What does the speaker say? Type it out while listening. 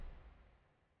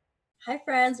Hi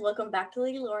friends, welcome back to the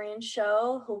Lady Lorian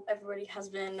Show. Hope everybody has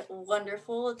been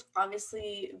wonderful. It's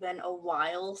obviously been a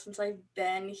while since I've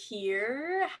been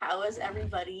here. How is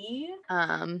everybody?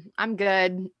 I'm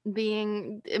good.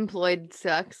 Being employed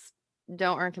sucks.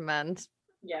 Don't recommend.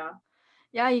 Yeah.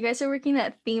 Yeah, you guys are working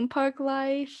at theme park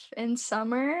life in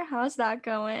summer. How's that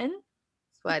going?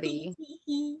 Sweaty.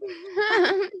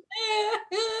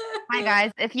 Hi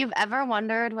guys. If you've ever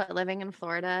wondered what living in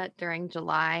Florida during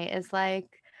July is like,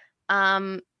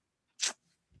 um,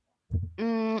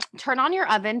 turn on your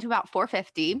oven to about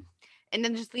 450 and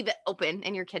then just leave it open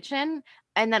in your kitchen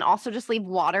and then also just leave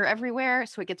water everywhere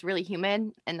so it gets really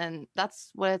humid and then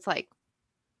that's what it's like.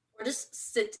 Or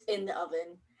just sit in the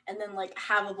oven and then like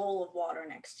have a bowl of water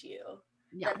next to you.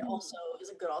 Yeah. That also is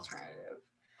a good alternative.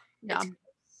 Yeah.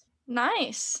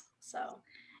 Nice. So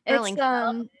It's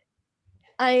Curling.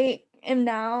 I am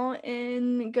now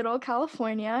in good old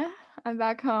California. I'm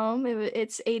back home.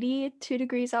 It's 82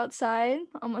 degrees outside,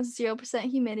 almost 0%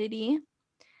 humidity.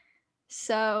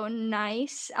 So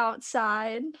nice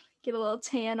outside. Get a little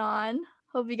tan on.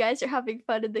 Hope you guys are having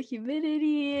fun in the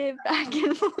humidity back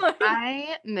in Florida.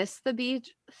 I miss the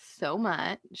beach so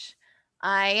much.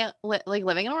 I like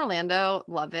living in Orlando,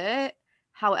 love it.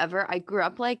 However, I grew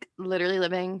up like literally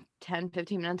living 10,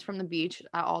 15 minutes from the beach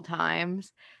at all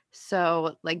times.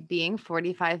 So, like being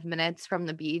 45 minutes from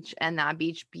the beach and that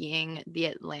beach being the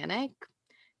Atlantic,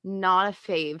 not a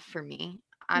fave for me.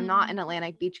 I'm not an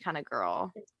Atlantic beach kind of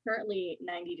girl. it's currently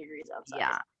 90 degrees outside.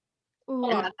 Yeah. Ooh.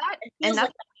 Hold And on. that's at, It feels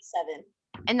like 97.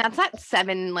 and that's at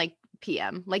 7 like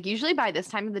p.m. Like usually by this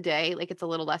time of the day, like it's a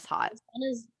little less hot. The sun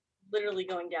is literally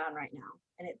going down right now,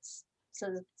 and it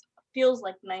feels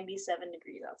like 97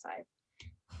 degrees outside.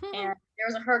 And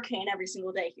there's a hurricane every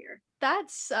single day here. That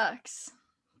sucks.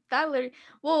 That literally,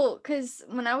 well, because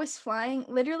when I was flying,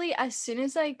 literally as soon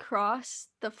as I crossed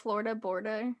the Florida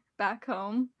border back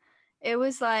home, it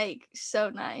was like so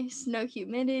nice. No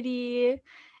humidity.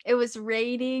 It was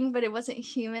raining, but it wasn't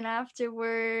humid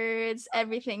afterwards.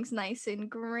 Everything's nice and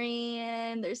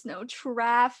green. There's no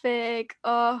traffic.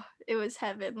 Oh, it was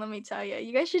heaven, let me tell you.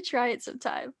 You guys should try it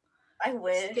sometime. I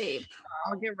wish. Escape.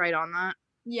 I'll get right on that.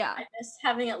 Yeah. I miss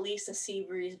having at least a sea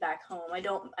breeze back home. I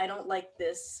don't like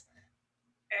this.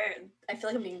 I feel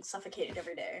like I'm being suffocated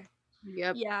every day.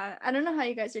 Yep. Yeah, I don't know how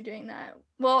you guys are doing that.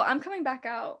 Well, I'm coming back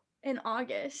out in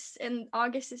August, and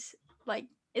August is like,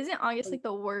 isn't August like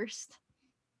the worst?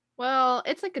 Well,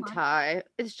 it's like a Month. tie.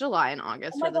 It's July and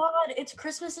August. Oh my god, it's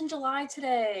Christmas in July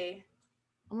today.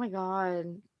 Oh my god.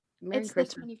 Merry It's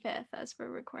Christmas. the 25th as we're I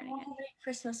recording don't it. have any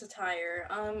Christmas attire.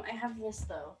 I have this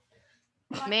though.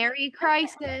 Merry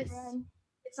Crisis.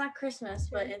 It's not Christmas,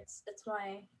 but it's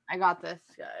my. I got this,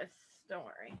 guys. Don't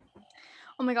worry.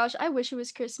 Oh my gosh, I wish it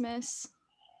was Christmas.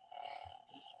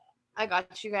 I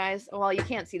got you guys. Well, you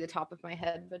can't see the top of my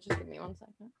head, but just give me 1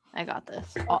 second. I got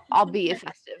this. I'll be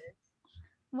festive.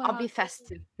 Wow. I'll be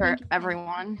festive for Thank you.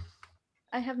 everyone.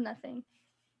 I have nothing.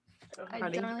 I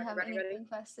Ready? don't really have Ready? anything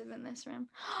festive in this room.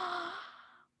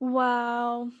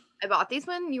 Wow. I bought these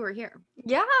when you were here.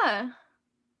 Yeah.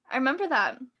 I remember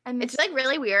that. It's like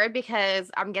really weird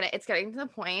because it's getting to the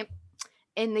point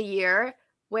in the year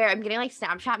where I'm getting like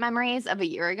Snapchat memories of a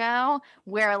year ago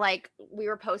where like we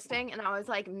were posting and I was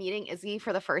like meeting Izzy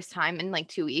for the first time in like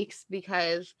 2 weeks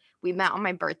because we met on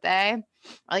my birthday, or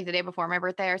like the day before my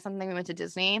birthday or something. We went to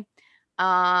Disney.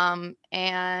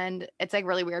 And it's like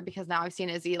really weird because now I've seen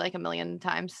Izzy like a million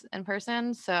times in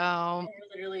person. So You're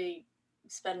literally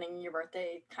spending your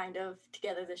birthday kind of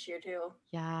together this year too.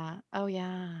 yeah. Oh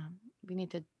yeah. We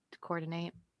need to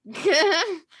coordinate.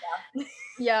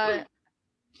 Yeah.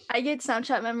 I get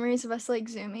Snapchat memories of us like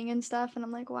zooming and stuff, and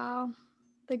I'm like, wow,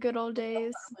 the good old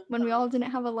days when we all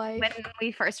didn't have a life. When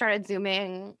we first started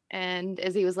zooming and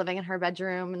Izzy was living in her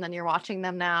bedroom and then you're watching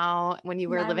them now when you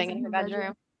were And I was living in her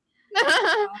bedroom.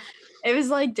 It was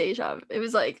like deja vu. It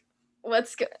was like,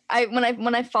 let's go.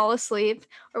 When I fall asleep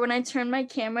or when I turn my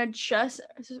camera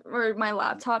or my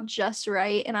laptop just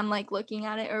right and I'm like looking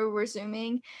at it or we're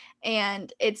zooming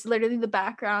and it's literally the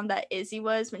background that Izzy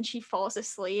was when she falls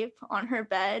asleep on her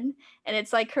bed and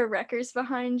it's like her records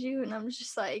behind you and I'm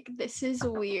just like, this is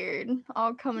weird.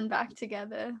 All coming back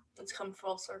together. It's come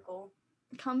full circle.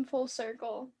 Come full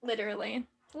circle. Literally.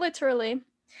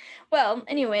 Well,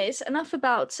 anyways, enough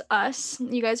about us.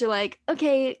 You guys are like,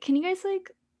 okay, can you guys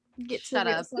like get Shut to the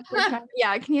real up. stuff we're trying-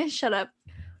 Yeah, can you guys shut up?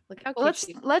 Look how Well, cute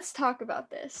she is. let's talk about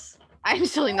this. I'm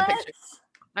still in the picture.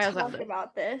 I Let's also have talk this.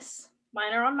 about this.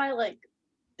 Mine are on my like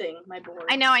thing, my board.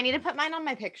 I know I need to put mine on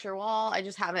my picture wall. I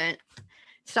just haven't.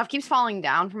 Stuff keeps falling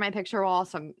down from my picture wall,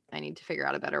 so I need to figure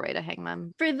out a better way to hang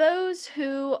them. For those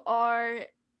who are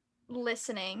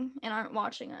listening and aren't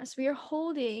watching us, we are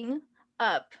holding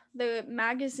up the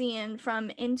magazine from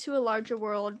Into a Larger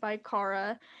World by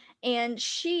Kara, and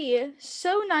she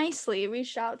so nicely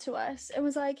reached out to us and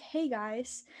was like, hey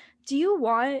guys, do you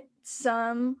want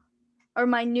some, or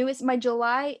my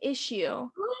July issue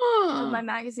of my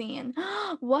magazine?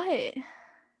 What?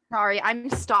 Sorry, I'm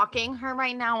stalking her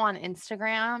right now on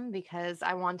Instagram because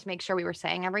I wanted to make sure we were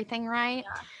saying everything right.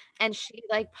 Yeah. And she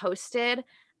like posted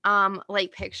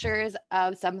like pictures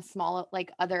of some small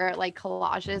like other like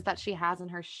collages that she has in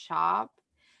her shop.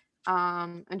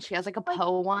 And she has like a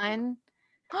Poe one.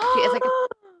 She has like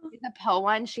a Poe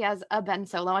one. She has a Ben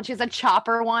Solo one. She has a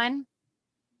Chopper one.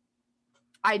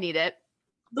 I need it.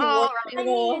 The All one- right. I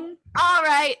mean, All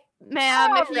right,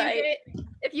 ma'am. All right.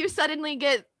 If you suddenly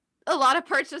get a lot of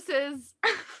purchases,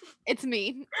 it's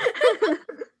me.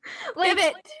 like Give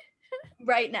it.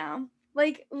 right now,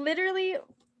 like literally,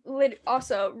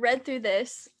 also read through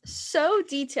this, so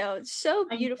detailed, so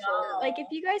I beautiful. Like if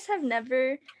know. you guys have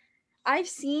never, I've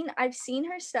seen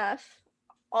her stuff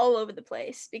all over the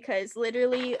place because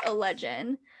literally a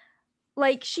legend.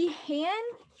 Like she hand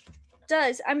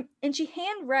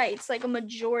writes like a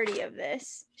majority of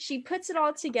this. She puts it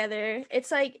all together.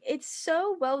 It's like it's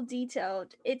so well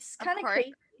detailed. It's Of kind of course.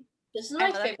 crazy. This is I my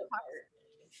love that favorite part.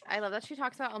 I love that she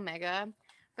talks about Omega,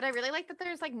 but I really like that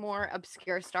there's like more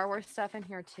obscure Star Wars stuff in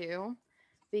here too,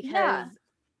 because Yeah.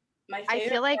 My I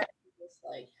favorite feel like part is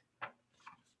like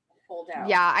fold out.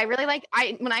 yeah, I really like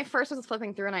when I first was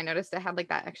flipping through and I noticed it had like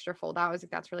that extra fold out, I was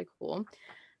like, that's really cool.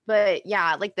 But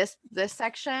yeah, like this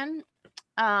section,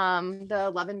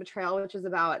 the Love and Betrayal, which is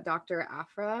about Dr.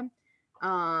 Aphra,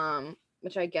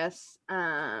 which I guess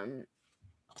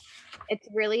it's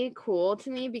really cool to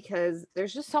me because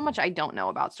there's just so much I don't know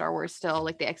about Star Wars still,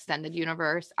 like the extended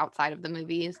universe outside of the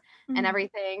movies and Mhm.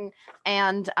 everything.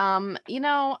 And you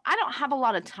know, I don't have a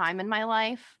lot of time in my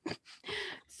life.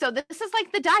 So this is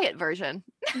like the diet version.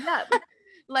 Yeah.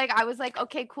 Like I was like,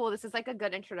 okay, cool. This is like a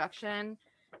good introduction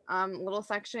little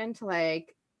section to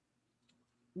like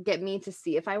get me to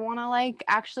see if I want to like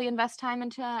actually invest time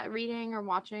into reading or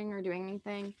watching or doing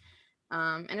anything.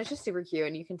 And it's just super cute,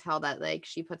 and you can tell that like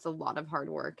she puts a lot of hard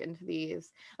work into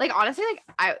these. Like honestly,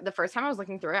 like the first time I was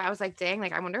looking through it, I was like, dang,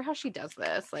 like I wonder how she does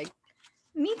this. Like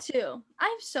Me too. I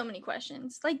have so many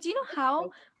questions. Like, do you know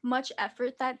how much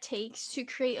effort that takes to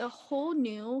create a whole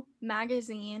new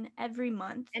magazine every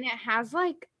month? and it has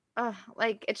like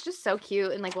it's just so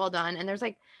cute and like well done. And there's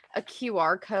like a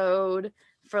QR code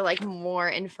for like more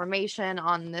information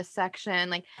on this section.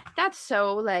 Like that's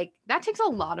so like that takes a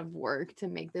lot of work to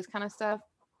make this kind of stuff.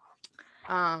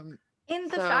 And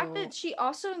the fact that she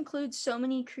also includes so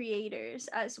many creators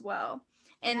as well.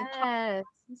 And yes.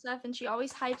 and stuff, and she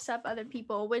always hypes up other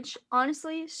people, which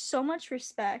honestly, so much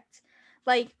respect.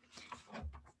 Like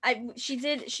she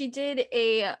did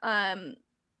a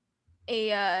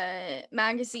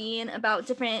magazine about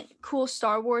different cool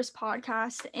Star Wars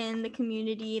podcasts in the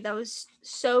community. That was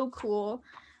so cool.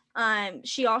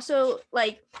 She also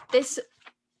like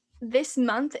this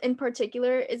month in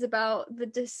particular is about the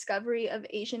discovery of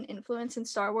Asian influence in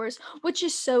Star Wars, which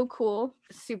is so cool.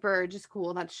 Super just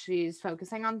cool that she's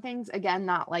focusing on things again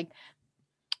that like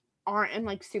aren't in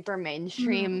like super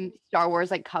mainstream Star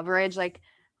Wars like coverage. Like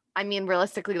I mean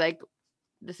realistically, like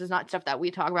this is not stuff that we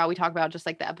talk about just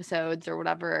like the episodes or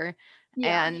whatever.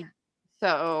 Yeah. And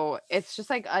so it's just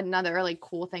like another like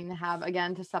cool thing to have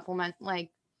again to supplement. Like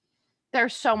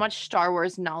there's so much Star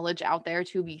Wars knowledge out there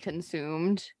to be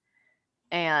consumed,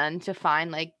 and to find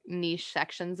like niche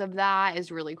sections of that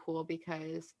is really cool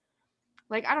because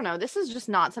like I don't know, this is just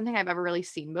not something I've ever really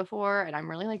seen before, and I'm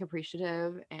really like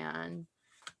appreciative, and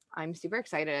I'm super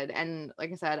excited. And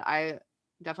like I said, I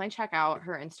definitely check out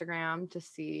her Instagram to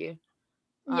see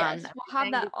Yes, we'll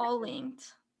have that everything. all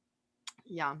linked.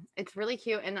 Yeah, it's really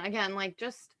cute. And again, like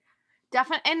just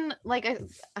definitely, and like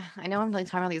I know I'm like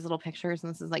talking about these little pictures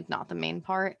and this is like not the main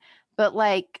part, but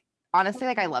like honestly,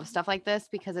 like I love stuff like this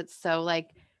because it's so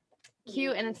like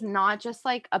cute, and it's not just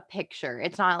like a picture.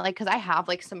 It's not like, because I have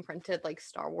like some printed like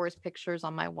Star Wars pictures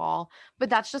on my wall, but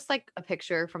that's just like a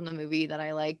picture from the movie that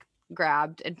I like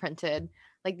grabbed and printed.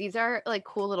 Like these are like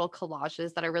cool little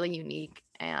collages that are really unique,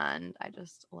 and I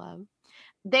just love.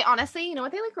 They honestly, you know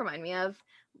what they like remind me of?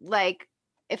 Like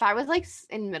if I was like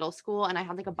in middle school and I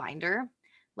had like a binder,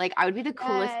 like I would be the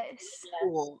coolest Yes. in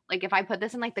school. Like if I put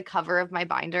this in like the cover of my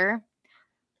binder,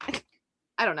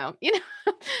 I don't know, you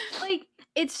know. Like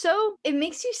it's so, it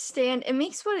makes you stand, it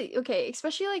makes okay,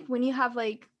 especially like when you have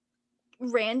like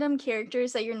random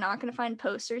characters that you're not gonna find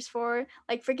posters for,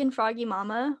 like freaking Froggy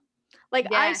Mama.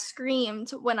 Like, I Yeah.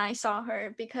 screamed when I saw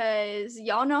her because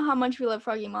y'all know how much we love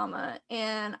Froggy Mama,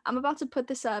 and I'm about to put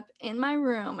this up in my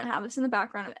room and have this in the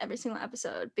background of every single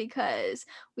episode because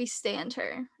we stand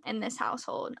her in this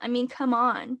household. I mean, come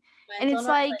on. And Mine's it's on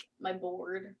like, my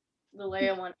board, the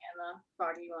Leia one and the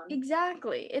Froggy one.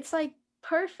 exactly. It's like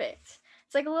perfect.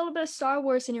 It's like a little bit of Star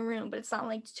Wars in your room, but it's not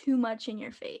like too much in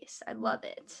your face. I love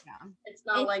it. Yeah. It's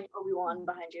not like Obi-Wan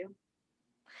behind you.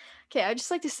 Okay, I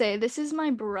just like to say this is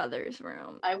my brother's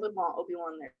room. I would want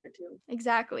Obi-Wan there too.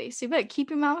 Exactly. So you better keep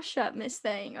your mouth shut, Miss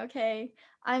Thing, okay?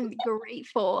 I'm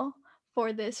grateful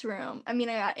for this room. I mean,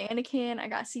 I got Anakin, I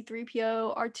got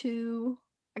C-3PO, R2,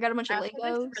 I got a bunch I of also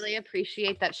Legos. just really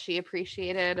appreciate that she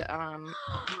appreciated The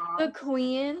Mom,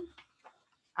 Queen.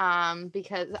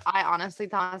 because I honestly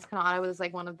thought Maz Kanata was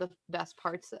like one of the best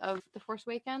parts of The Force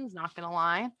Awakens, not gonna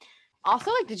lie.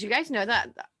 Also, like, did you guys know that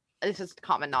this is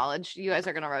common knowledge? You guys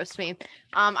are gonna roast me.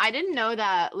 I didn't know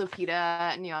that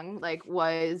Lupita Nyong like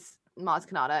was Maz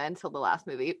Kanata until the last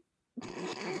movie.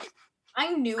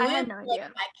 I knew I it, had no but, like,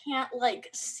 idea. I can't like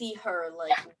see her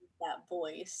like with that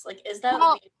voice. Like, is that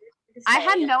Well, weird to I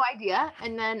had say? no idea,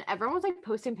 and then everyone was like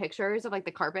posting pictures of like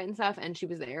the carpet and stuff, and she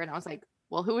was there, and I was like,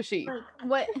 "Well, who is she?" Like,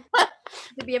 what?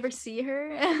 Did we ever see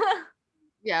her?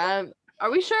 Yeah,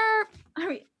 are we sure?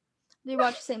 Did you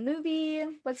watch the same movie?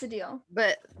 What's the deal?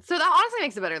 But so that honestly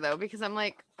makes it better though, because I'm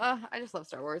like, I just love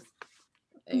Star Wars.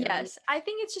 And Yes, I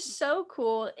think it's just so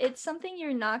cool. It's something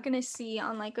you're not gonna see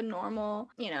on like a normal,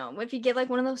 if you get like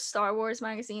one of those Star Wars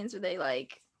magazines where they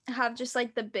like have just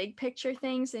like the big picture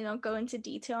things, they don't go into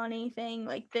detail on anything.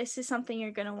 Like this is something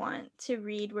you're gonna want to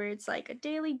read where it's like a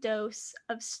daily dose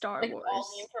of Star Like Wars. all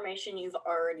the information you've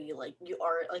already like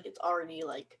it's already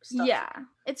like stuff. Yeah,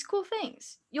 it's cool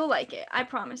things. You'll like it, I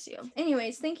promise you.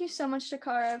 Anyways, thank you so much,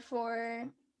 Takara, for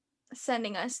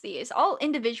sending us these all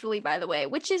individually, by the way,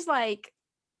 which is like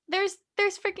there's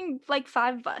freaking like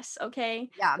 5 of us, okay?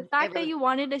 Yeah, The fact it that really- you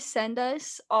wanted to send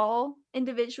us all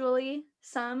individually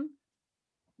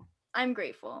I'm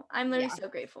grateful. I'm literally Yeah. so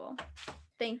grateful.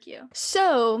 Thank you.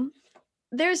 So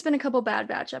there's been a couple Bad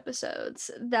Batch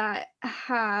episodes that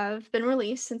have been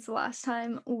released since the last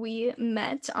time we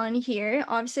met on here.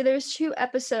 Obviously, there's 2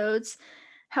 episodes.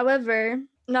 However,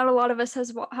 not a lot of us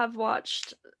have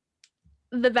watched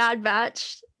the Bad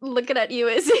Batch. Looking at you,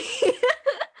 Izzy.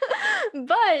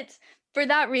 But for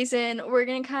that reason, we're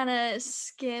gonna kind of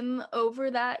skim over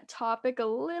that topic a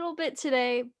little bit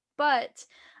today. But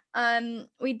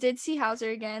we did see Hauser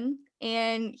again,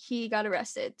 and he got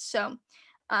arrested. So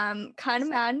kind of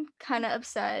mad, kind of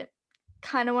upset,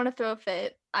 kind of want to throw a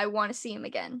fit. I want to see him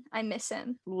again. I miss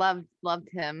him. loved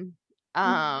him.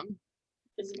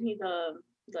 Isn't he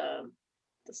the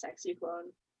sexy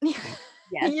clone? Yes,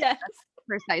 Yes. that's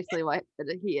precisely what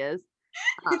he is.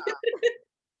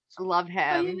 Love I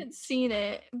him. haven't seen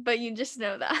it, but you just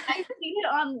know that. I've seen it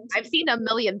on. I've seen a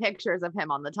million pictures of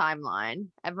him on the timeline.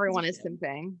 Everyone is should.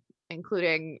 simping,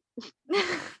 including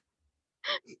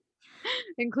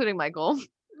Michael.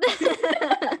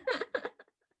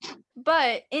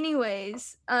 But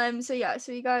anyways, so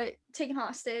he got taken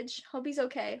hostage. Hope he's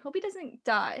okay. Hope he doesn't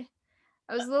die.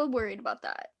 I was a little worried about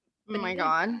that. Oh but my he didn't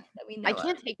god. die that we know I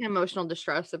can't of. take emotional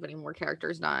distress of any more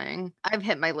characters dying. I've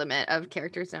hit my limit of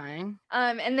characters dying.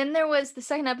 And then there was the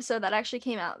second episode that actually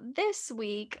came out this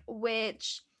week,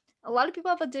 which a lot of people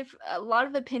have a lot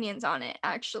of opinions on it.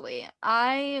 Actually,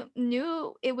 I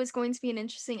knew it was going to be an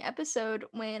interesting episode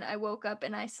when I woke up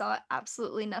and I saw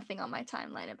absolutely nothing on my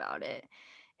timeline about it,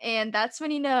 and that's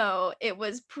when you know it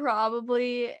was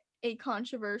probably a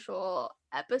controversial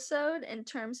episode in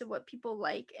terms of what people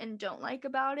like and don't like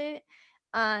about it.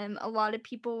 A lot of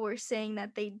people were saying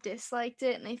that they disliked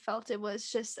it and they felt it was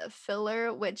just a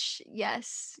filler, which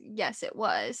yes it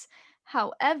was.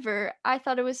 However, I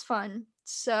thought it was fun,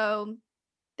 so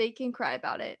they can cry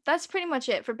about it. That's pretty much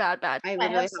it for Bad Batch. I I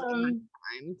literally have haven't had some.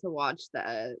 time to watch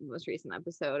the most recent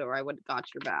episode, or I would have got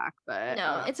your back. But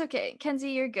No, it's okay.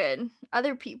 Kenzie, you're good.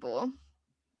 Other people,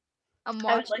 I'm I would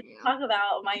watching like you. to talk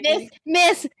about my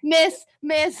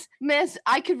Miss.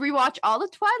 I could rewatch all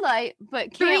of Twilight,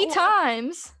 but 3 can't watch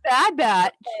times. Bad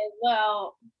Batch. Okay,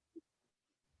 well,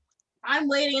 I'm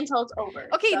waiting until it's over.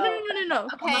 Okay, so- no.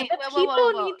 Okay, The whoa.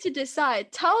 people need to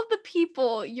decide. Tell the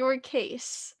people your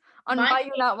case on My why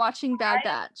you're not watching Bad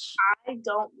Batch. I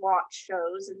don't watch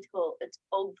shows until it's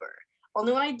over.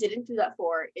 Only one I didn't do that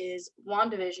for is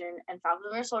WandaVision and Falcon and the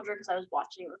Winter Soldier because I was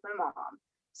watching it with my mom.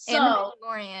 So, And The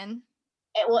Mandalorian.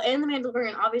 and The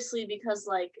Mandalorian, obviously, because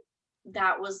like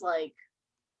that was like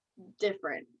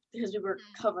different because we were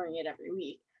covering it every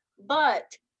week.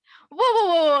 But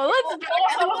Whoa. Let's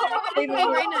What are we doing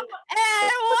right now?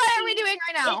 What are we doing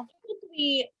right now?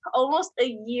 me almost a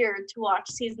year to watch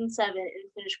season 7 and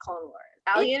finish Clone Wars.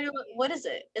 Alligator, what is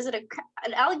it? Is it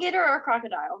an alligator or a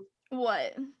crocodile?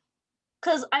 What?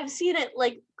 Because I've seen it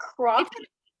like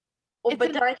but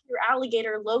then I hear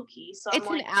alligator Loki, so I'm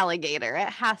like, an alligator. It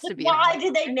has to be. Why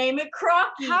did they name it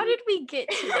Crocky? How did we get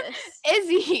to this?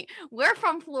 Izzy, we're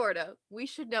from Florida. We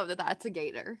should know that that's a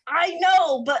gator. I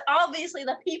know, but obviously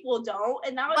the people don't.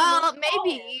 And now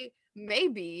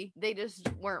maybe they just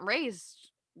weren't raised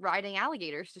riding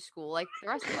alligators to school like the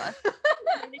rest of us.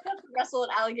 They got to wrestle an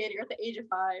alligator at the age of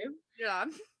 5. Yeah.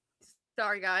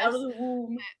 Sorry, guys. Out of the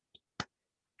womb.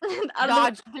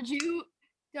 Dodge.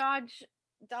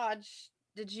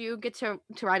 Did you get to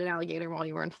ride an alligator while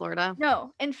you were in Florida?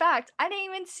 No. In fact, I didn't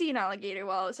even see an alligator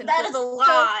while I was in Florida. That is a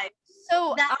lie.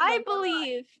 So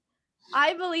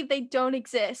I believe they don't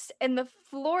exist, and the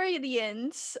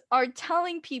Floridians are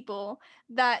telling people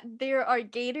that there are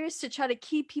gators to try to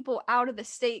keep people out of the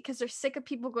state because they're sick of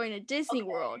people going to Disney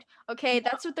World. Okay,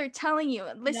 that's what they're telling you.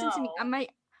 Listen to me.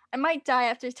 I might die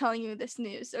after telling you this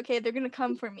news. Okay, they're gonna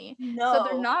come for me. No. So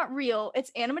they're not real. It's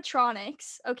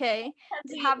animatronics. Okay,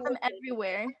 they have them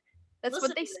everywhere. That's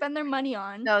what they spend their money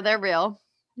on. No, they're real.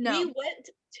 No. We went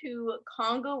to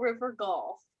Congo River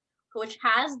Golf, which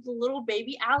has the little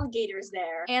baby alligators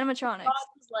there. Animatronics.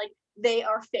 Was like, they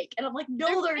are fake, and I'm like,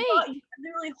 no, they're not. You can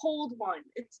literally hold one.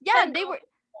 They were.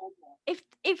 If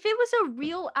it was a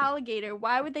real alligator,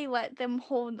 why would they let them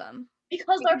hold them?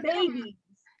 Because they're babies.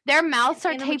 Their mouths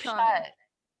are taped shut.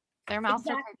 Their mouths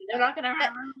are taped shut. They're not gonna.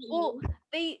 Well,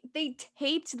 they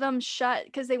taped them shut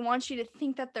because they want you to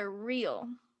think that they're real.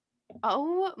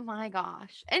 Oh my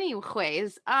gosh.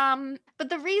 Anyways, but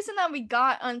the reason that we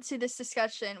got onto this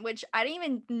discussion, which I didn't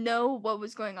even know what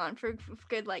was going on for a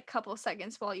good like couple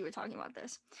seconds while you were talking about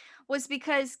this, was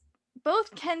because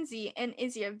both Kenzie and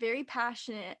Izzy are very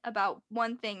passionate about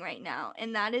one thing right now,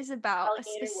 and that is about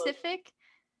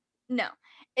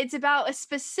it's about a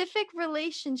specific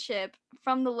relationship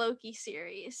from the Loki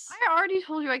series. I already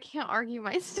told you I can't argue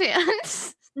my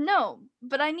stance. No,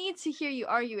 but I need to hear you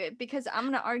argue it because I'm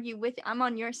gonna argue with you. I'm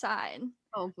on your side.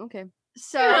 Oh, okay.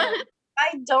 So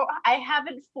I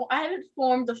haven't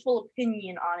formed a full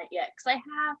opinion on it yet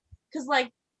because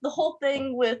like the whole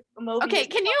thing with Mobius. Okay,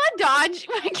 can you let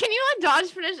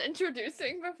Dodge finish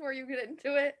introducing before you get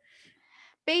into it?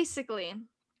 Basically,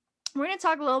 we're going to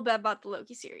talk a little bit about the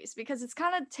Loki series because it's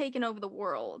kind of taken over the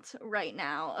world right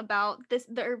now about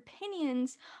their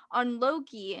opinions on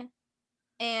Loki.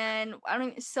 And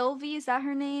Sylvie, is that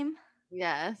her name?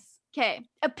 Yes. Okay.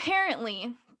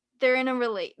 Apparently, they're in a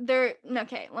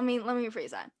okay, let me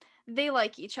rephrase that. They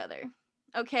like each other.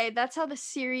 Okay, that's how the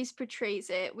series portrays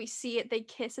it. We see it, they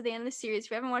kiss at the end of the series.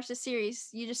 If you haven't watched the series,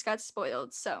 you just got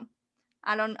spoiled. So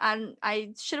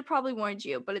I should have probably warned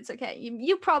you, but it's okay.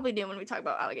 You probably do when we talk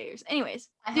about alligators. Anyways,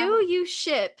 do you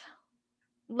ship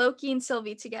Loki and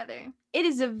Sylvie together? It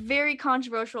is a very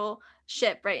controversial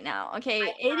ship right now. Okay,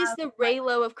 it is the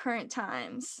Raylo of current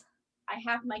times. I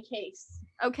have my case.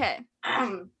 Okay.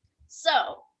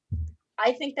 So,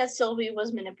 I think that Sylvie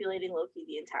was manipulating Loki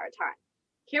the entire time.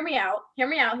 Hear me out.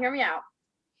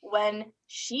 When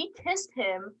she kissed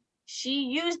him, she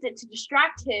used it to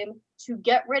distract him, to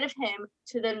get rid of him,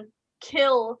 to then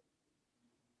kill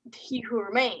He Who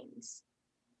Remains.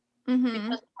 Mm-hmm. Because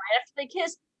right after they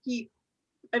kissed,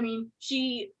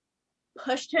 she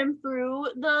pushed him through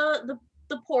the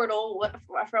portal, I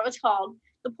forgot what it's called,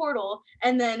 the portal,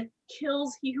 and then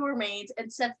kills He Who Remains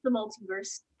and sets the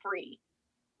multiverse free.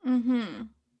 Mm-hmm.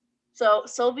 So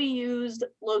Sylvie used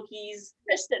Loki's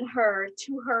fist in her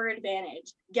to her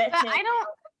advantage. Get him out of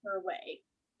her way.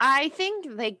 I think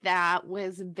like that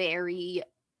was very,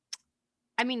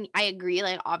 I mean, I agree,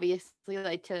 like obviously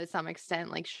like to some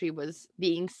extent like she was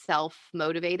being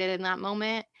self-motivated in that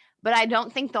moment, but I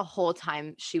don't think the whole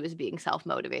time she was being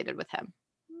self-motivated with him.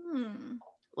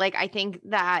 Like I think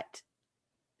that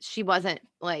she wasn't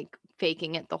like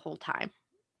faking it the whole time.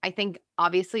 I think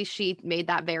obviously she made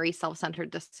that very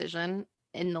self-centered decision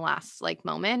in the last like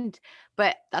moment,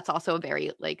 but that's also a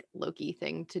very like Loki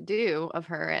thing to do of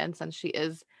her, and since she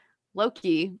is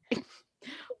Loki.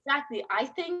 Exactly. I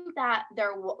think that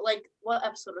they're like, what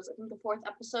episode was it? I think the 4th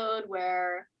episode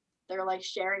where they're like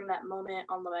sharing that moment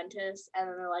on Lamentus, and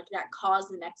then they're like that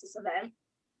caused the Nexus event.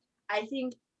 I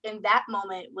think in that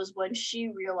moment was when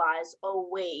she realized, oh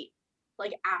wait,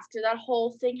 like after that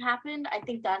whole thing happened, I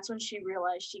think that's when she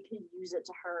realized she could use it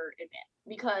to her advantage,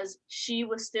 because she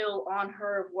was still on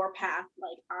her warpath.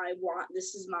 Like,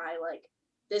 this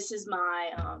is my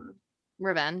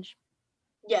revenge.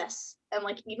 Yes. And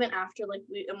like even after like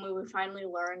we finally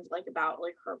learned like about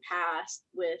like her past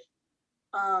with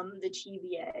the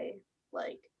TVA,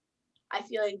 like I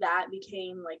feel like that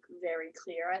became like very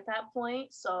clear at that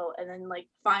point. So, and then like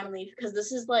finally, because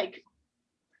this is like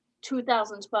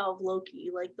 2012 Loki,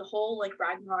 like the whole like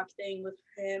Ragnarok thing with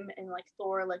him and like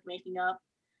Thor like making up,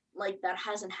 like that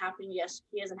hasn't happened yet.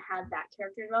 He hasn't had that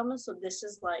character development. So this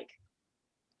is like,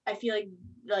 I feel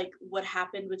like what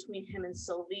happened between him and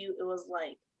Sylvie, it was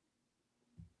like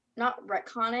not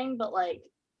retconning, but like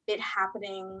it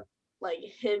happening, like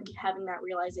him having that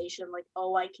realization, like,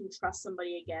 oh, I can trust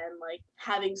somebody again, like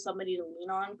having somebody to lean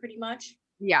on, pretty much.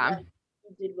 Yeah. Like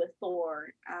he did with Thor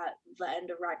at the end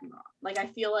of Ragnarok. Like I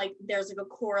feel like there's like a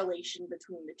correlation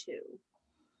between the two.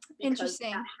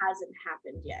 Interesting. That hasn't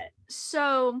happened yet.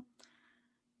 So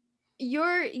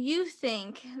you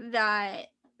think that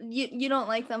you don't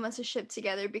like them as a ship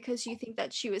together because you think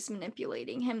that she was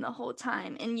manipulating him the whole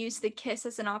time and used the kiss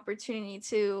as an opportunity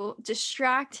to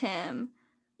distract him.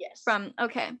 Yes. From,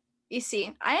 okay, you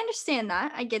see, I understand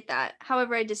that. I get that.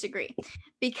 However, I disagree.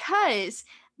 Because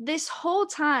this whole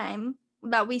time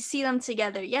that we see them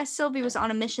together, yes, Sylvie was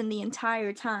on a mission the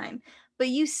entire time, but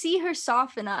you see her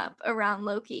soften up around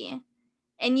Loki.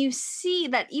 And you see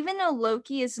that even though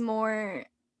Loki is more,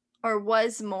 or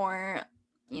was more,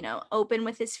 open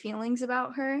with his feelings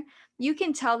about her, you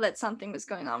can tell that something was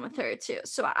going on with her too.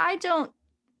 So I don't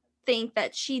think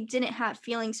that she didn't have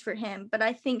feelings for him, but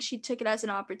I think she took it as an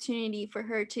opportunity for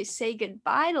her to say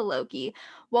goodbye to Loki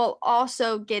while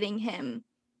also getting him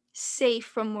safe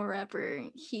from wherever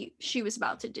she was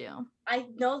about to do. I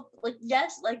know, like,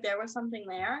 yes, like there was something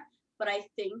there, but I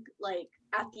think like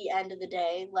at the end of the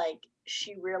day, like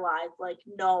she realized like,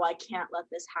 no, I can't let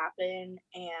this happen,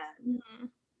 and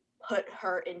put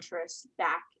her interests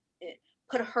back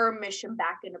put her mission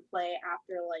back into play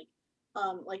after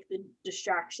like the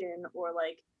distraction or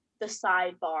like the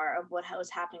sidebar of what was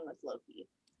happening with Loki.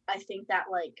 I think that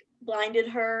like blinded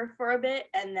her for a bit,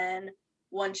 and then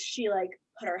once she like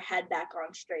put her head back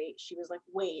on straight, she was like,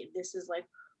 wait, this is like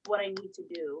what I need to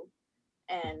do.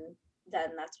 And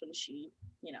then that's when she,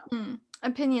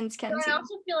 Opinions, Kenzie. But I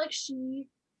also feel like she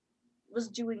was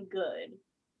doing good,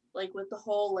 like with the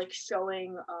whole like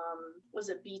showing was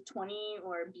it B20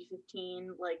 or B15,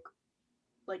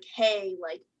 like hey,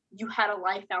 like you had a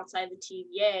life outside the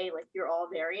TVA, like you're all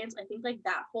variants. I think like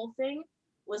that whole thing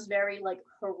was very like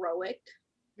heroic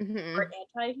or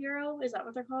anti-hero. Is that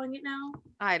what they're calling it now?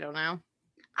 I don't know.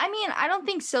 I mean, I don't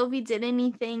think Sylvie did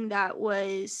anything that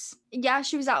was, yeah,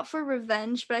 she was out for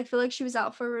revenge, but I feel like she was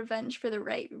out for revenge for the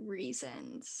right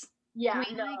reasons. Yeah,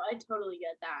 no, I totally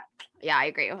get that. Yeah, I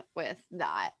agree with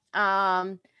that.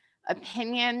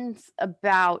 Opinions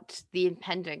about the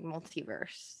impending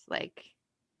multiverse, like.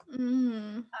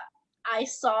 I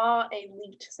saw a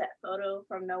leaked set photo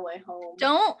from No Way Home.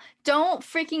 Don't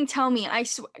freaking tell me. I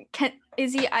swear,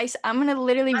 Izzy, I'm gonna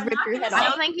literally rip your head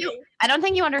off. I don't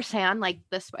think you understand. Like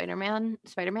the Spider-Man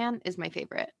is my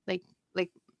favorite. Like.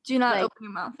 Do not open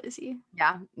your mouth, Izzy.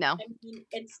 Yeah, no. I mean,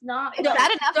 it's not. It's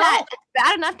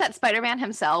bad enough that Spider-Man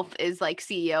himself is like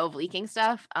CEO of leaking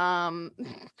stuff. Yeah,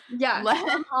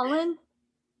 Tom Holland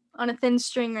on a thin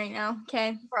string right now.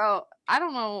 Okay, bro. I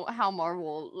don't know how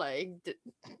Marvel like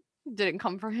didn't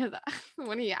come for him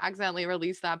when he accidentally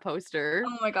released that poster.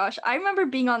 Oh my gosh, I remember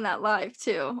being on that live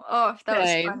too. Oh, that was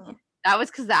funny. That was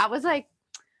because that was like,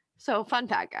 so fun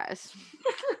fact, guys.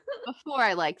 Before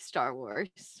I liked Star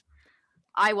Wars,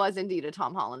 I was indeed a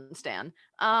Tom Holland stan.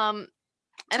 And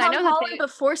Tom I know Holland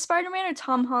before Spider-Man, or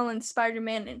Tom Holland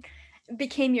Spider-Man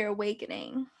became your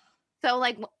awakening? So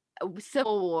like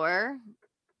Civil War,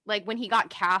 like when he got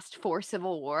cast for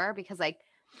Civil War, because like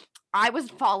I was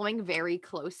following very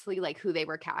closely like who they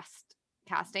were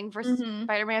casting for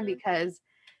Spider-Man, because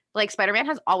like Spider-Man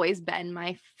has always been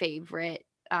my favorite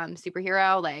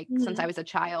superhero, like since I was a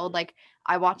child. Like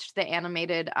I watched the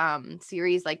animated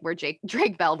series like where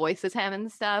Drake Bell voices him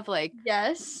and stuff, like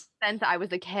yes, since I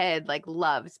was a kid, like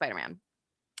loved Spider-Man.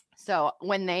 So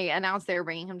when they announced they were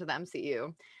bringing him to the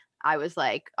MCU, I was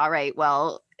like, all right,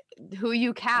 well, who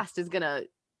you cast is gonna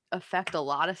affect a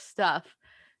lot of stuff.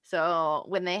 So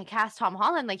when they cast Tom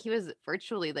Holland, like he was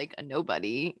virtually like a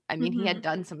nobody. I mean, he had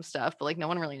done some stuff, but like no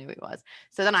one really knew who he was.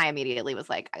 So then I immediately was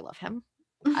like, I love him.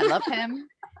 I love him.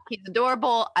 He's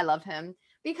adorable. I love him,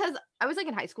 because I was like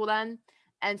in high school then.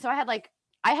 And so I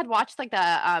had watched like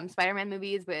the Spider-Man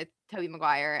movies with Tobey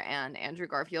Maguire and Andrew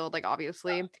Garfield, like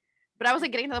obviously. But I was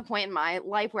like getting to the point in my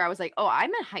life where I was like, oh,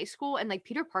 I'm in high school and like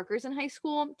Peter Parker's in high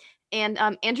school, and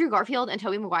Andrew Garfield and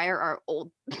Tobey Maguire are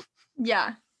old.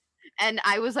 Yeah. And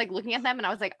I was like looking at them and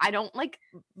I was like, I don't like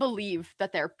believe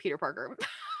that they're Peter Parker.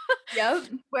 Yep.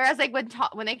 Whereas like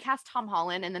when they cast Tom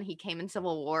Holland and then he came in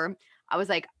Civil War, I was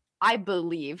like, I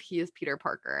believe he is Peter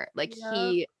Parker. Like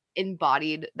he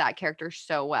embodied that character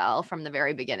so well from the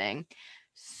very beginning.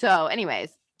 So anyways,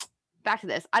 back to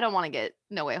this. I don't want to get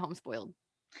No Way Home spoiled.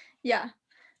 Yeah.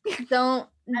 Don't.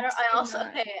 I also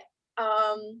okay.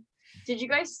 Did you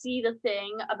guys see the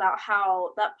thing about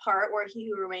how that part where He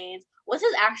Who Remains? What's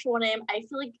his actual name? I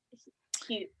feel like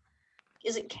he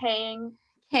is it Kang?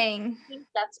 Hang. I think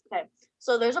that's okay.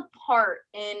 So there's a part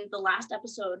in the last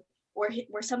episode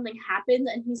where something happens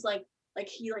and he's like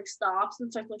he stops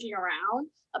and starts looking around.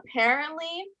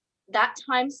 Apparently, that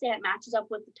timestamp matches up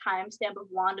with the timestamp of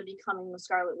Wanda becoming the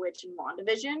Scarlet Witch in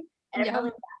WandaVision, and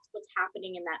apparently that's what's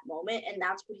happening in that moment, and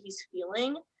that's what he's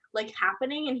feeling like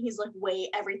happening, and he's like, wait,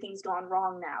 everything's gone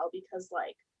wrong now because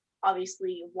like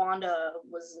obviously Wanda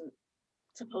wasn't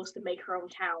supposed to make her own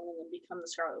town and then become the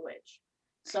Scarlet Witch.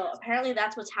 So apparently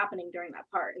that's what's happening during that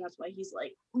part, and that's why he's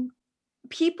like.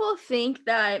 People think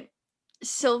that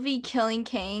Sylvie killing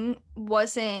Kang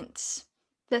wasn't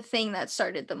the thing that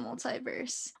started the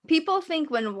multiverse. People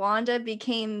think when Wanda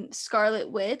became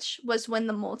Scarlet Witch was when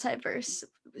the multiverse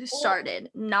started,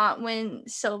 not when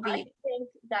Sylvie. I think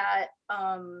that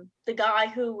the guy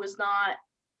who was not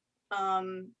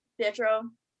Pietro,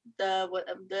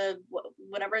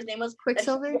 whatever his name was,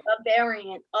 Quicksilver, a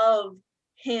variant of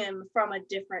him from a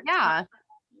different time.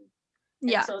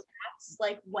 Yeah. So that's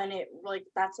like when it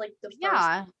that's like the first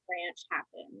branch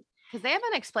happened. Because they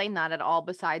haven't explained that at all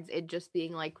besides it just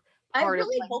being like I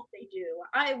really hope they do.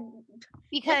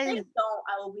 Because if they don't,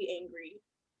 I will be angry.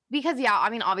 Because I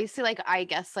mean obviously like I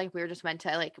guess like we were just meant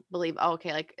to like believe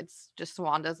okay like it's just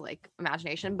Wanda's like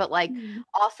imagination, but like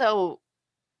also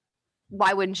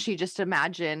why wouldn't she just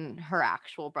imagine her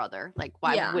actual brother? Like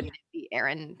why wouldn't it be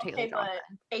Aaron Taylor Johnson?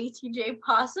 But ATJ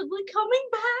possibly coming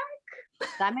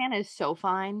back. That man is so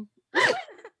fine.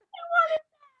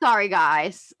 Sorry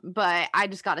guys, but I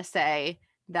just gotta say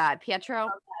that Pietro. I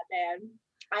love that man.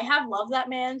 I have loved that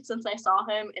man since I saw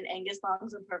him in Angus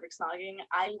Thongs and Perfect Snogging.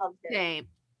 I loved him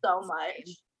so much.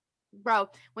 Bro,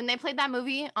 when they played that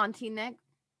movie on Teen Nick.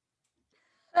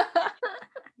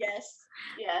 Yes.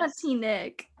 Teen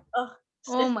Nick.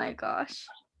 Oh my gosh.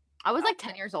 I was like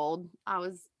 10 years old. I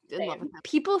was in love with him.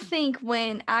 People think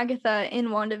when Agatha in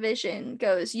WandaVision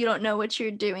goes, "You don't know what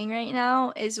you're doing right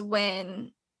now," is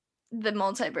when the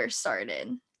multiverse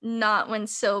started, not when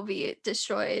Sylvie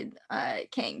destroyed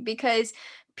Kang, because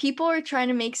people are trying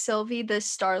to make Sylvie the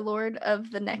Star-Lord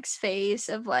of the next phase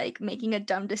of like making a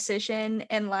dumb decision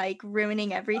and like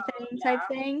ruining everything type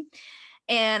thing.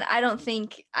 And I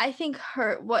think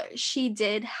what she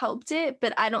did helped it,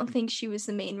 but I don't think she was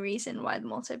the main reason why the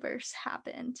multiverse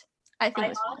happened. I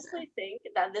honestly think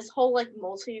that this whole like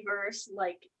multiverse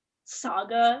like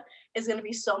saga is going to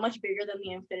be so much bigger than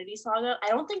the Infinity Saga. I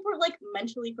don't think we're like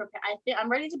mentally prepared. I think I'm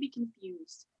ready to be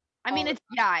confused. I mean, it's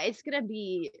going to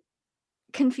be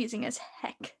confusing as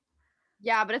heck.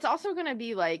 Yeah, but it's also going to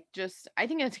be like I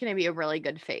think it's going to be a really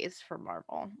good phase for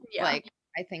Marvel. Yeah. Like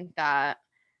I think that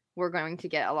we're going to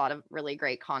get a lot of really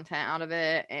great content out of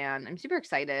it, and I'm super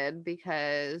excited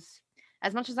because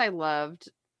as much as I loved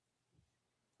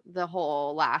the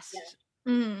whole last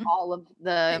all of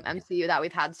the MCU that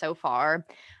we've had so far,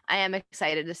 I am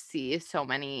excited to see so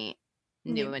many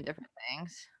new and different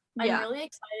things. I'm really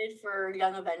excited for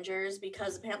Young Avengers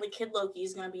because apparently Kid Loki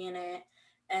is going to be in it,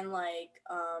 and like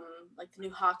the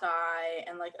new Hawkeye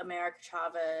and like America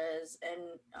Chavez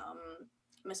and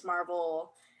Miss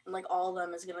Marvel and like all of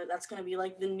them that's gonna be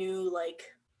like the new like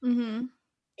 18.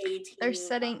 They're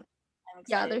setting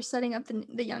up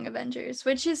the Young Avengers,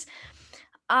 which is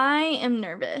I am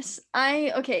nervous.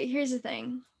 Here's the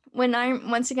thing.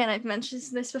 Once again, I've mentioned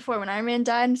this before, when Iron Man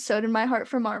died, so did my heart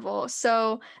for Marvel.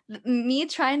 So me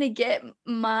trying to get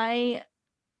my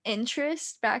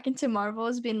interest back into Marvel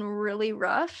has been really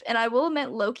rough. And I will admit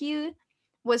Loki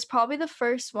was probably the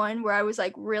first one where I was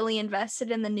like really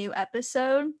invested in the new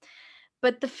episode.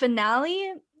 But the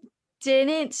finale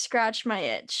didn't scratch my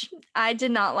itch. I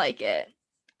did not like it.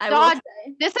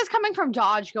 This is coming from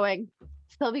Dodge going,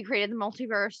 Sylvie created the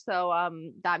multiverse, so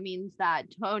that means that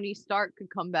Tony Stark could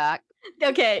come back.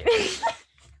 Okay.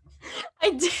 I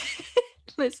did.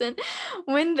 Listen,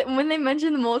 when they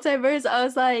mentioned the multiverse, I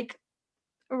was like,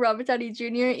 Robert Downey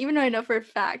Jr., even though I know for a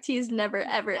fact he's never,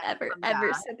 ever, ever,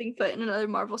 ever stepping foot in another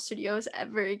Marvel Studios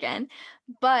ever again.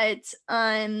 But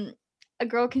a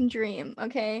girl can dream,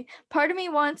 okay? Part of me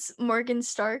wants Morgan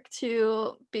Stark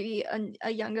to be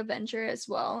a young Avenger as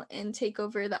well and take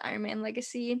over the Iron Man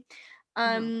legacy.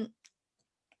 I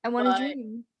want to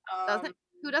dream. Ironheart.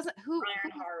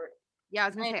 Yeah, I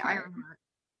was gonna say Ironheart.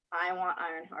 I want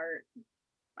Ironheart.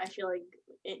 I feel like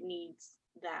it needs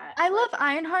that. I love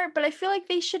Ironheart, but I feel like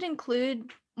they should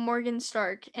include Morgan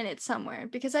Stark in it somewhere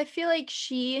because I feel like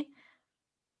she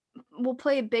will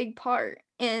play a big part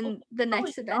in the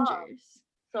next Avengers.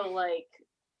 So like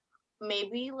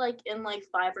maybe like in like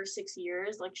 5 or 6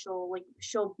 years, like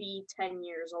she'll be 10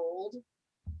 years old.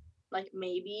 Like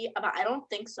maybe, but I don't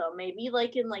think so. Maybe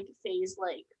like in like phase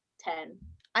like 10.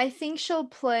 I think she'll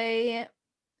play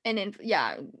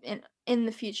in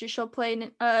the future she'll play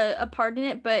a part in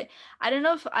it, but I don't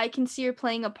know if I can see her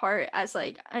playing a part as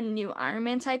like a new Iron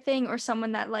Man type thing or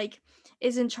someone that like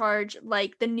is in charge,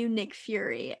 like the new Nick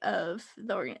Fury of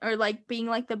or like being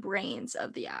like the brains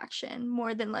of the action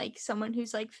more than like someone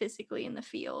who's like physically in the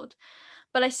field.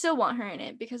 But I still want her in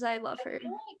it because I love her.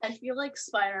 I feel like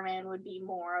Spider-Man would be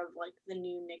more of like the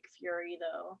new Nick Fury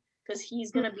though, because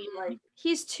he's gonna be like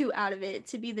he's too out of it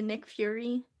to be the Nick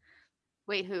Fury.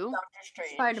 Wait, who? Doctor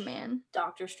Strange. Spider-Man.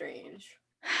 Doctor Strange.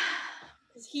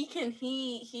 Because he can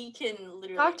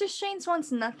literally. Doctor Strange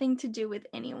wants nothing to do with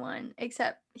anyone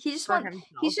except he's himself.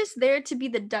 just there to be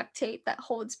the duct tape that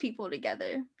holds people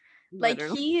together. Literally.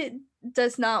 Like he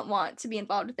does not want to be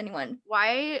involved with anyone.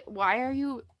 Why are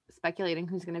you speculating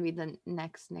who's gonna be the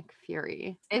next Nick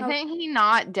Fury? Isn't he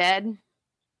not dead?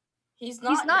 He's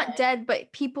not dead,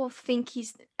 but people think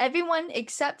everyone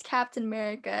except Captain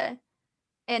America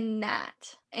and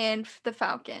Nat and the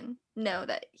Falcon know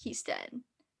that he's dead.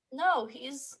 No,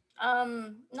 he's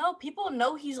no, people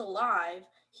know he's alive.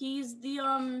 He's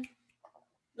the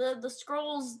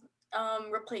Skrulls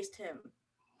replaced him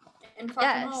in Far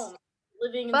From Home,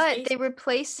 living in space. But they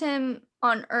replaced him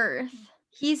on Earth.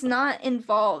 He's not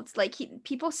involved. Like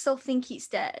people still think he's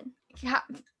dead.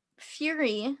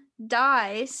 Fury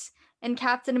dies in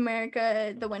Captain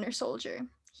America: The Winter Soldier.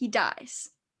 He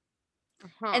dies.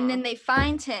 And then they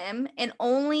find him, and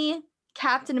only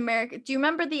Captain America. Do you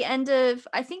remember the end of?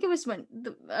 I think it was when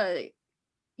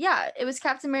it was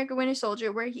Captain America: Winter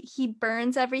Soldier, where he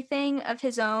burns everything of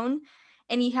his own,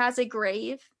 and he has a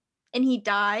grave, and he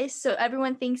dies. So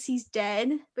everyone thinks he's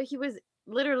dead, but he was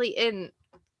literally in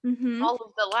all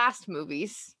of the last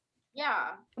movies. Yeah.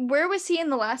 Where was he in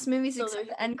the last movies except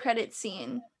the end credit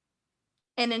scene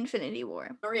in Infinity War?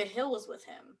 Maria Hill was with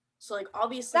him. So like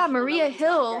obviously Maria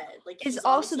Hill is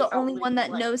also the only one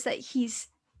that knows that he's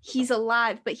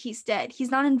alive, but he's dead. He's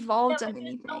not involved in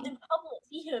anything. Out in public,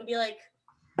 see him and be like,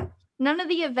 none of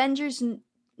the Avengers,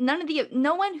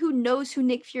 no one who knows who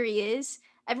Nick Fury is,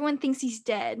 everyone thinks he's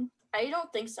dead. I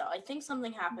don't think so. I think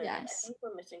something happened. Yes. I think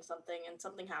we're missing something, and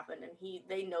something happened, and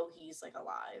they know he's like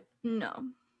alive. No,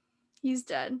 he's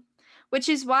dead. Which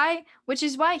is why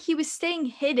he was staying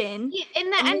hidden. In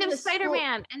the end of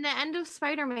Spider-Man. In the end of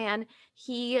Spider-Man,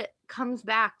 he comes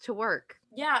back to work.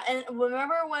 Yeah, and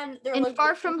remember when they're in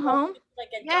Far From Home?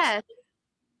 Yes.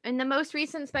 In the most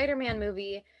recent Spider-Man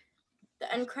movie,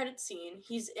 the end credit scene,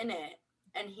 he's in it,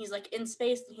 and he's like in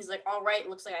space, and he's like, "All right,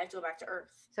 looks like I have to go back to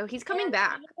Earth." So he's coming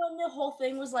back. When the whole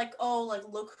thing was like, "Oh, like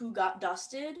look who got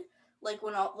dusted," like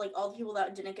when all the people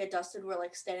that didn't get dusted were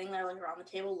like standing there like around the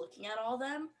table looking at all of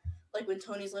them. Like when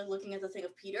Tony's like looking at the thing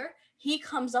of Peter, he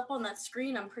comes up on that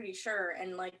screen, I'm pretty sure,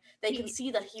 and like they can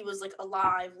see that he was like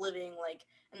alive, living, like,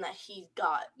 and that he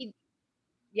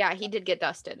did get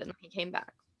dusted and he came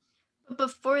back. But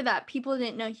before that, people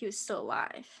didn't know he was still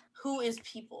alive. Who is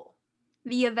people?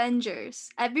 The Avengers.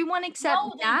 Everyone except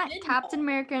Nat, Captain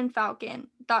America, and Falcon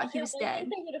thought he was dead.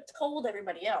 They would have told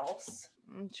everybody else.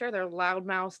 I'm sure their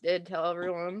loudmouths did tell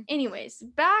everyone. Anyways,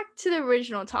 back to the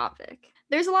original topic.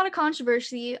 There's a lot of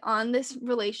controversy on this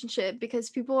relationship because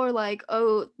people are like,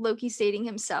 oh, Loki's dating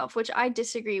himself, which I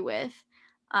disagree with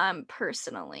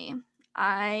personally.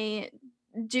 I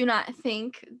do not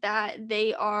think that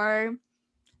they are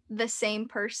the same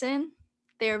person.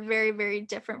 They're very, very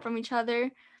different from each other.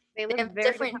 They have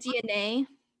different DNA.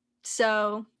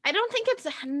 So I don't think it's,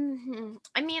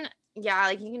 I mean, yeah,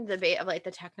 like you can debate of like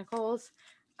the technicals.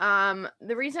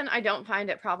 The reason I don't find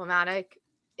it problematic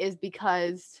is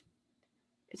because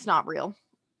it's not real.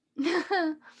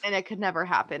 And it could never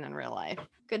happen in real life.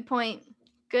 Good point.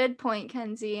 Good point,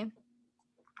 Kenzie.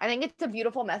 I think it's a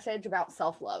beautiful message about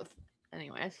self-love.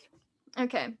 Anyways.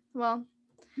 Okay, well,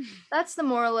 that's the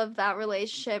moral of that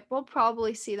relationship. We'll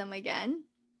probably see them again.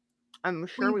 I'm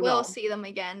sure we will see them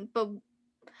again, but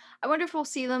I wonder if we'll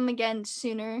see them again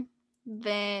sooner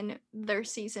than their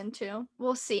season 2.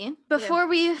 We'll see. Before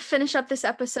we finish up this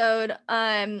episode,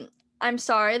 I'm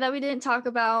sorry that we didn't talk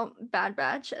about Bad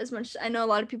Batch as much. I know a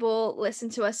lot of people listen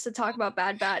to us to talk about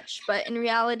Bad Batch, but in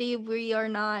reality, we are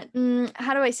not.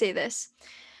 How do I say this?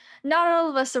 Not all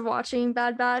of us are watching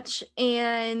Bad Batch,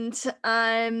 and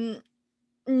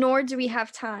nor do we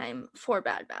have time for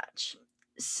Bad Batch.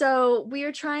 So we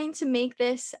are trying to make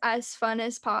this as fun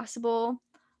as possible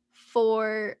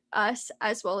for us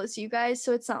as well as you guys.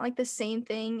 So it's not like the same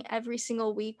thing every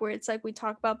single week where it's like we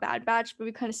talk about Bad Batch, but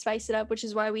we kind of spice it up, which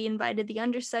is why we invited the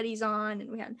understudies on and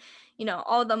we had,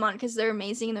 all of them on because they're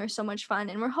amazing and they're so much fun.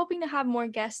 And we're hoping to have more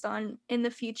guests on in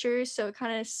the future. So it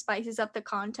kind of spices up the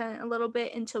content a little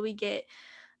bit until we get,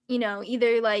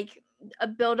 either like a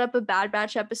build up of Bad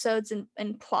Batch episodes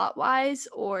and plot wise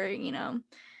or,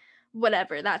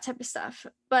 whatever, that type of stuff.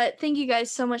 But thank you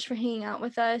guys so much for hanging out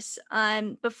with us.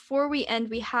 Before we end,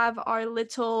 we have our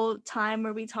little time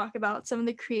where we talk about some of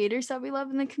the creators that we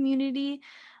love in the community.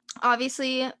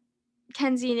 Obviously,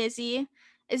 Kenzie and Izzy.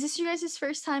 Is this you guys'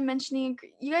 first time mentioning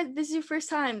this is your first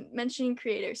time mentioning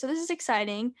creators, so this is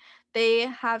exciting. They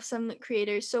have some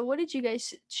creators. So what did you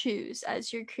guys choose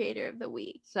as your creator of the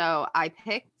week? So I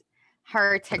picked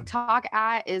her TikTok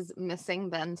is Missing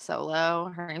Ben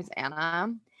Solo. Her name's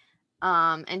Anna.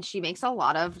 And she makes a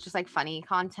lot of just like funny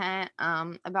content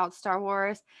about Star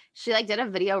Wars. She like did a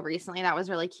video recently that was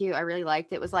really cute. I really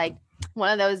liked it. It was like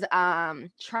one of those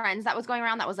trends that was going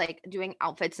around that was like doing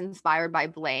outfits inspired by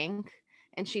blank.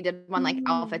 And she did one like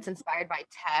outfits inspired by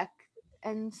tech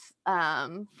and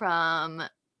from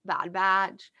Bad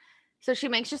Batch. So she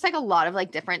makes just like a lot of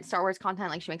like different Star Wars content.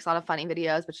 Like she makes a lot of funny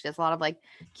videos, but she does a lot of like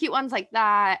cute ones like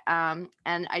that.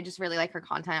 And I just really like her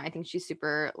content. I think she's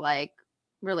super like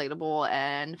relatable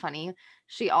and funny.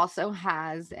 She also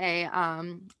has a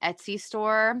Etsy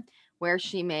store where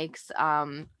she makes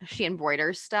she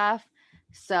embroiders stuff.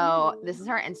 So this is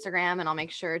her Instagram, and I'll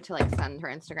make sure to like send her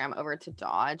Instagram over to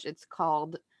Dodge. It's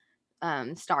called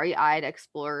Starry Eyed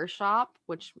Explorer Shop,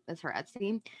 which is her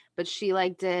Etsy. But she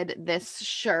like did this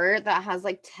shirt that has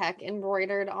like tech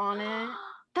embroidered on it.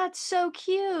 That's so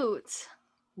cute.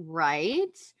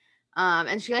 Right.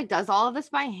 And she like does all of this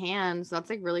by hand, so that's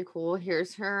like really cool.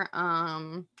 Here's her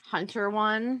hunter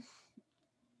one.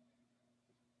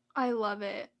 I love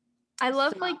it. I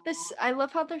love like this. I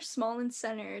love how they're small and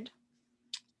centered.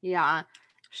 Yeah.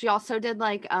 She also did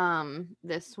like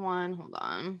this one. Hold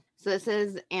on. So this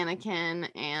is Anakin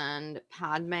and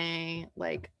Padme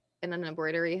like in an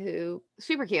embroidery hoop.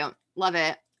 Super cute. Love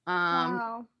it.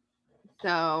 Wow.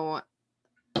 So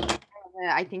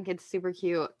I think it's super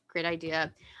cute. Great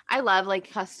idea. I love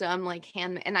like custom like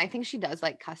hand, and I think she does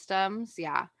like customs.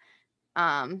 Yeah.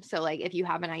 So like if you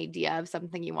have an idea of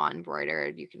something you want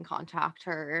embroidered, you can contact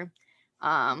her.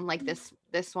 Like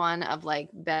this one of like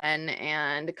Ben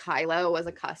and Kylo was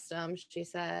a custom, she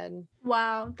said.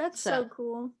 Wow, that's so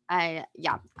cool. I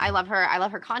love her. I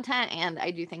love her content, and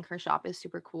I do think her shop is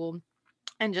super cool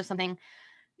and just something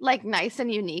like nice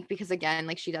and unique because again,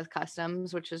 like she does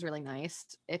customs, which is really nice.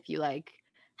 If you like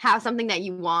have something that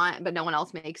you want but no one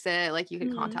else makes it, like you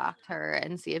could contact her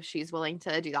and see if she's willing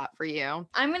to do that for you.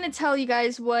 I'm gonna tell you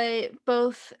guys what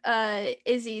both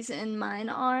Izzy's and mine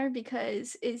are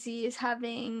because Izzy is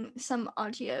having some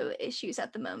audio issues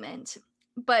at the moment,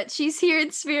 but she's here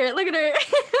in spirit. Look at her.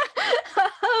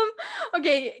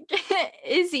 Okay,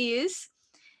 Izzy's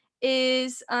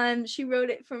is she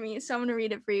wrote it for me, so I'm gonna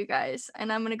read it for you guys,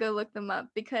 and I'm gonna go look them up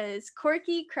because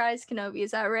Corky Cries Kenobi, is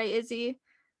that right, Izzy?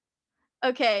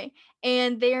 Okay,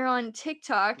 and they're on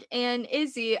TikTok, and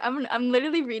Izzy, I'm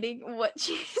literally reading what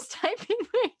she's typing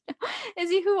right now.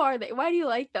 Izzy, who are they? Why do you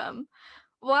like them?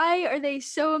 Why are they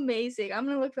so amazing? I'm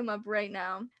gonna look them up right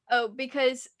now. Oh,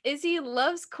 because Izzy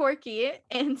loves Corky,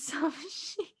 and so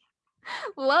she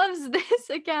loves this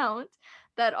account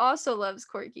that also loves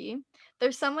Corky.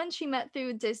 There's someone she met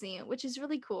through Disney, which is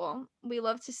really cool. We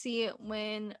love to see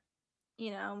when,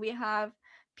 we have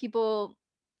people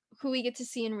who we get to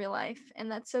see in real life,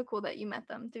 and that's so cool that you met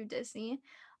them through Disney.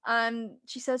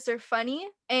 She says they're funny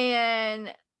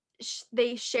and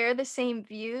they share the same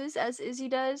views as Izzy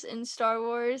does in Star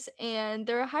Wars, and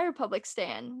they're a High Republic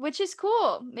stan, which is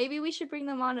cool. Maybe we should bring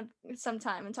them on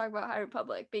sometime and talk about High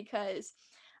Republic because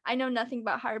I know nothing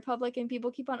about High Republic and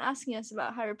people keep on asking us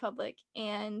about High Republic,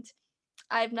 and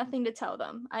I have nothing to tell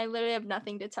them. I literally have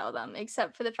nothing to tell them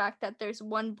except for the fact that there's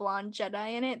one blonde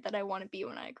Jedi in it that I want to be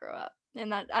when I grow up.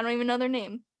 And that I don't even know their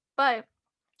name. But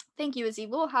thank you, Izzy.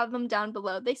 We'll have them down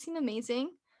below. They seem amazing.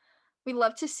 We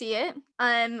love to see it.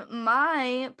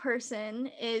 My person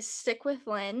is Stick with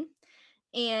Lynn,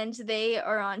 and they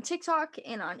are on TikTok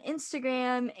and on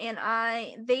Instagram,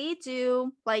 and they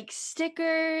do like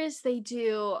stickers, they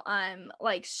do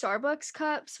like Starbucks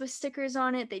cups with stickers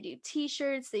on it, they do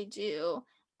t-shirts, they do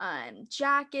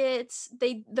jackets,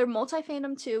 they're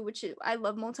multi-fandom too, I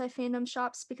love multi-fandom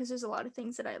shops because there's a lot of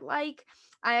things that I like.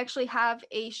 I actually have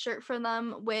a shirt for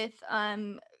them with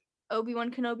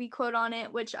Obi-Wan Kenobi quote on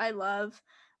it, which I love.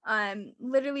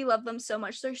 Literally love them so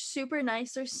much. They're super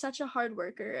nice. They're such a hard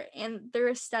worker, and their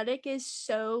aesthetic is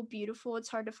so beautiful. It's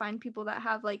hard to find people that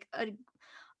have like a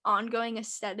ongoing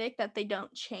aesthetic that they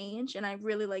don't change, and I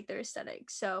really like their aesthetic.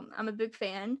 So I'm a big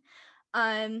fan.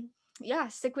 Yeah,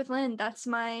 stick with Lynn. That's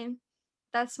my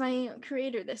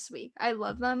creator this week. I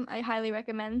love them. I highly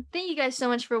recommend. Thank you guys so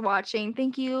much for watching.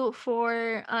 Thank you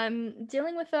for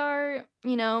dealing with our,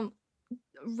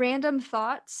 random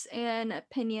thoughts and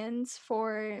opinions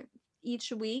for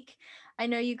each week. I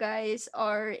know you guys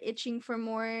are itching for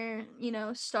more,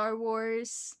 Star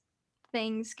Wars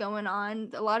things going on.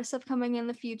 A lot of stuff coming in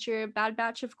the future. Bad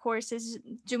Batch, of course, is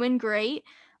doing great.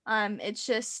 It's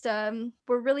just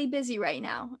we're really busy right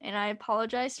now, and I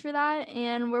apologize for that.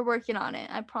 And we're working on it,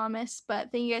 I promise.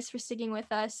 But thank you guys for sticking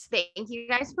with us. Thank you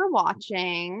guys for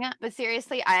watching. But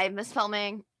seriously, I miss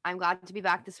filming. I'm glad to be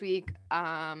back this week.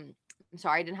 I'm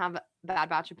sorry I didn't have Bad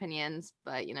Batch opinions,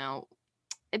 but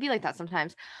it'd be like that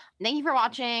sometimes. Thank you for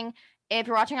watching. If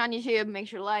you're watching on YouTube, make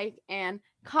sure to like and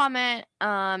comment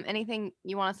anything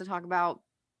you want us to talk about.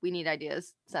 We need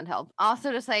ideas. Send help.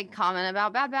 Also, just like comment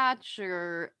about Bad Batch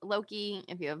or Loki.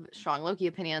 If you have strong Loki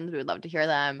opinions, we would love to hear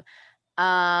them.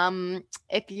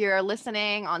 If you're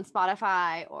listening on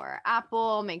Spotify or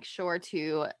Apple, make sure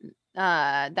to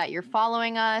that you're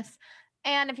following us.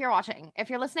 And if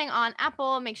you're listening on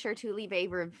Apple, make sure to leave a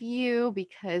review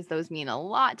because those mean a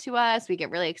lot to us. We get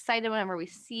really excited whenever we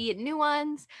see new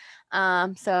ones.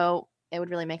 So it would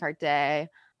really make our day.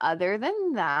 Other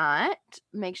than that,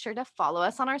 make sure to follow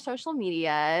us on our social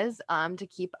medias to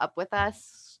keep up with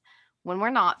us when we're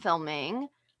not filming.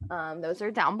 Those are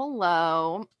down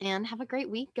below. And have a great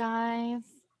week, guys.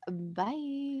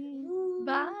 Bye.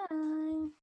 Bye.